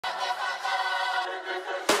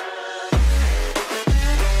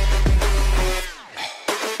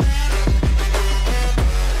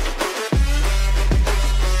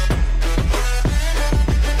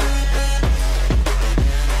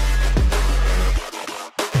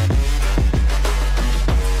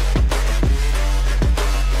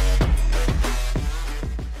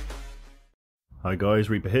Hi guys,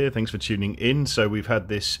 Reaper here, thanks for tuning in. So we've had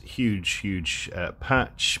this huge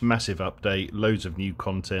patch, massive update, loads of new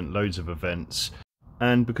content, loads of events,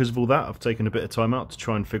 and because of all that I've taken a bit of time out to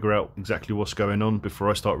try and figure out exactly what's going on before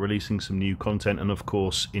I start releasing some new content and of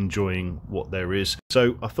course enjoying what there is.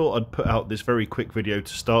 So I thought I'd put out this very quick video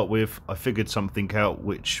to start with. I figured something out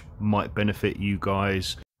which might benefit you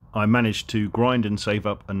guys. I managed to grind and save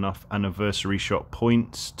up enough anniversary shot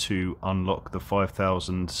points to unlock the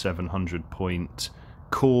 5,700 point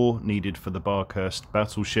core needed for the Barkhurst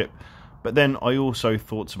battleship. But then I also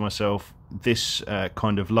thought to myself, this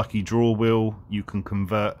kind of lucky draw wheel, you can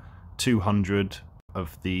convert 200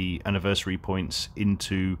 of the anniversary points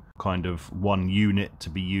into kind of one unit to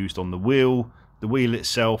be used on the wheel. The wheel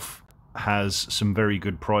itself has some very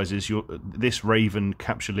good prizes. This Raven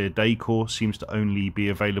Capsuleer Decor seems to only be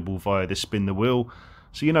available via this spin the wheel.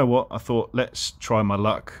 So you know what, I thought let's try my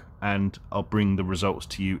luck and I'll bring the results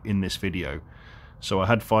to you in this video. So I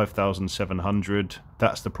had 5,700,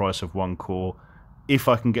 that's the price of one core. If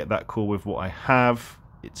I can get that core with what I have,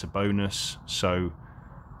 it's a bonus. So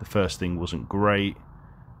the first thing wasn't great.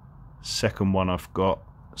 Second one, I've got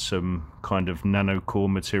some kind of nano core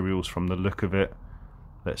materials from the look of it.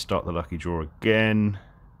 Let's start the lucky draw again.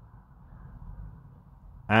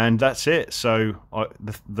 And that's it. So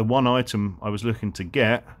the one item I was looking to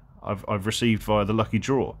get, I've received via the lucky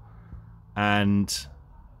draw. And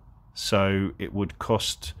so it would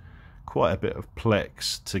cost quite a bit of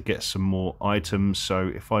Plex to get some more items.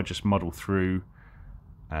 So if I just muddle through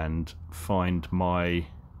and find my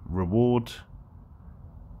reward.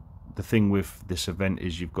 The thing with this event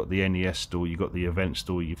is you've got the NES store, you've got the event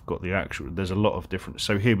store, you've got the actual, there's a lot of different.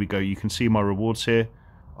 So here we go, you can see my rewards here.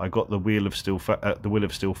 I got the Wheel of Steel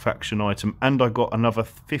faction item, and I got another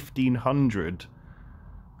 1,500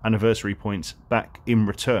 anniversary points back in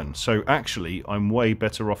return. So actually I'm way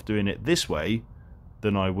better off doing it this way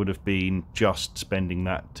than I would have been just spending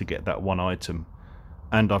that to get that one item.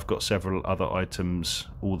 And I've got several other items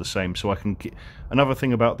all the same, so I can get. Another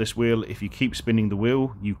thing about this wheel, if you keep spinning the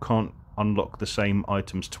wheel, you can't unlock the same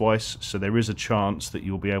items twice, so there is a chance that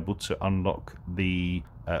you'll be able to unlock the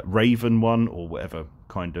Raven one, or whatever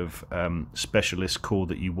kind of specialist core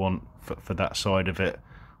that you want for that side of it,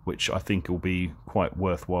 which I think will be quite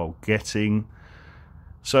worthwhile getting.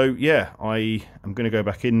 So yeah, I am going to go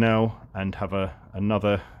back in now and have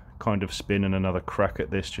another kind of spin and another crack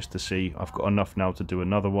at this just to see. I've got enough now to do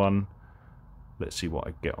another one. Let's see what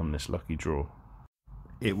I get on this lucky draw.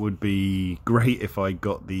 It would be great if I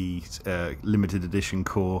got the limited edition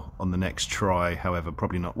core on the next try, however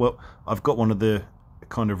probably not. Well, I've got one of the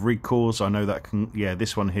kind of rig cores. I know that can, yeah,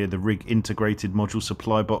 this one here, the rig integrated module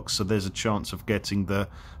supply box, so there's a chance of getting the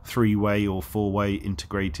 3-way or 4-way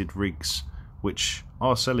integrated rigs, which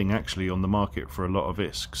are selling actually on the market for a lot of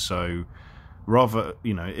ISK. So rather,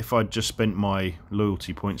 you know, if I'd just spent my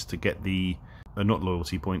loyalty points to get the not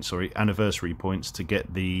loyalty points, sorry, anniversary points to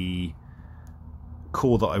get the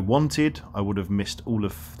core that I wanted, I would have missed all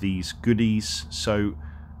of these goodies. So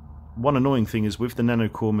one annoying thing is with the nano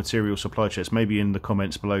core material supply chest, maybe in the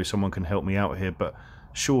comments below someone can help me out here, but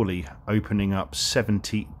surely opening up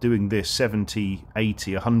 70, doing this 70,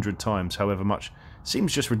 80, 100 times, however much,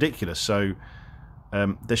 seems just ridiculous. So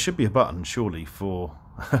there should be a button surely for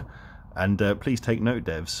and please take note,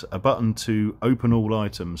 devs, a button to open all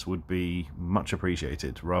items would be much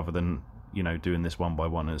appreciated, rather than, you know, doing this one by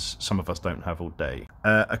one, as some of us don't have all day.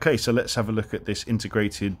 Okay, so let's have a look at this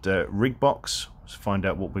integrated rig box. Let's find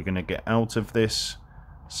out what we're going to get out of this.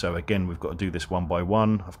 So again, we've got to do this one by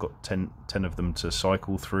one. I've got 10 of them to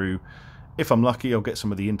cycle through. If I'm lucky, I'll get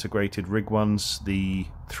some of the integrated rig ones. The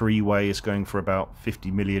 3-way is going for about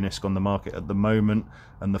 50 million ISK on the market at the moment,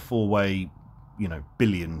 and the 4-way, you know,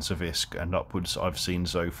 billions of ISK and upwards I've seen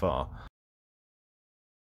so far.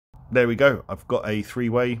 There we go, I've got a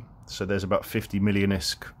 3-way, so there's about 50 million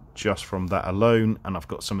ISK just from that alone, and I've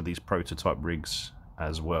got some of these prototype rigs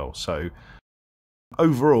as well. So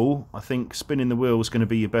overall, I think spinning the wheel is going to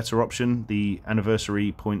be a better option. The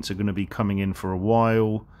anniversary points are going to be coming in for a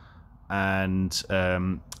while, and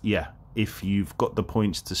yeah, if you've got the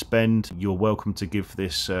points to spend, you're welcome to give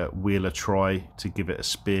this wheel a try, to give it a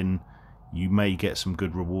spin. You may get some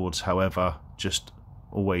good rewards, however, just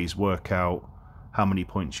always work out how many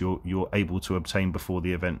points you're able to obtain before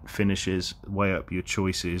the event finishes. Weigh up your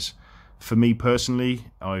choices. For me personally,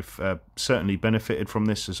 I've certainly benefited from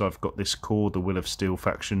this, as I've got this core, the Wheel of Steel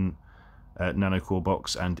faction nano core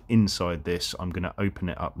box, and inside this I'm going to open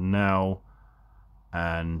it up now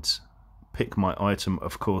and pick my item.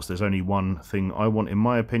 Of course, there's only one thing I want in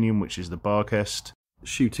my opinion, which is the Barkhurst.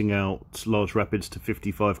 shooting out large rapids to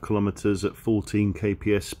 55 kilometers at 14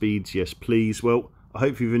 kps speeds, yes please. Well, I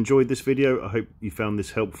hope you've enjoyed this video. I hope you found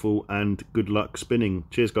this helpful, and good luck spinning.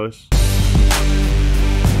 Cheers guys.